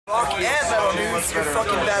Rock and Metal News, you're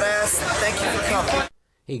fucking badass. Thank you for coming.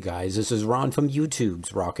 Hey guys, this is Ron from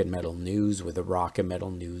YouTube's Rock and Metal News with a Rock and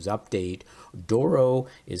Metal News update. Doro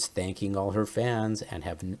is thanking all her fans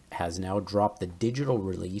and has now dropped the digital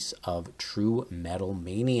release of True Metal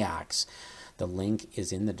Maniacs. The link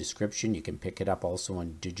is in the description. You can pick it up also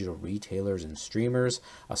on digital retailers and streamers.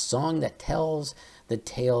 A song that tells the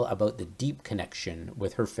tale about the deep connection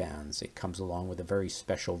with her fans. It comes along with a very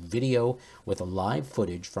special video with a live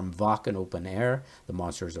footage from Wacken Open Air, the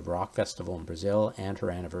Monsters of Rock Festival in Brazil, and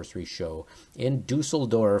her anniversary show in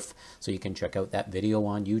Dusseldorf. So you can check out that video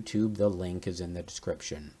on YouTube. The link is in the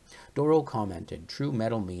description. Doro commented, "True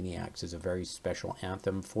Metal Maniacs is a very special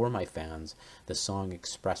anthem for my fans. The song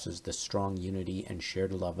expresses the strong unity and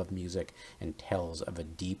shared love of music and tells of a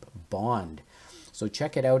deep bond." So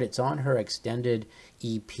check it out. It's on her extended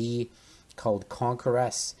EP called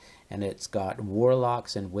Conqueress, and it's got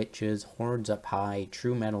Warlocks and Witches, Horns Up High,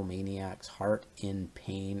 True Metal Maniacs, Heart in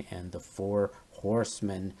Pain, and the Four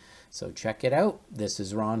Horsemen. So check it out. This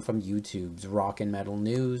is Ron from YouTube's Rock and Metal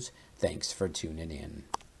News. Thanks for tuning in.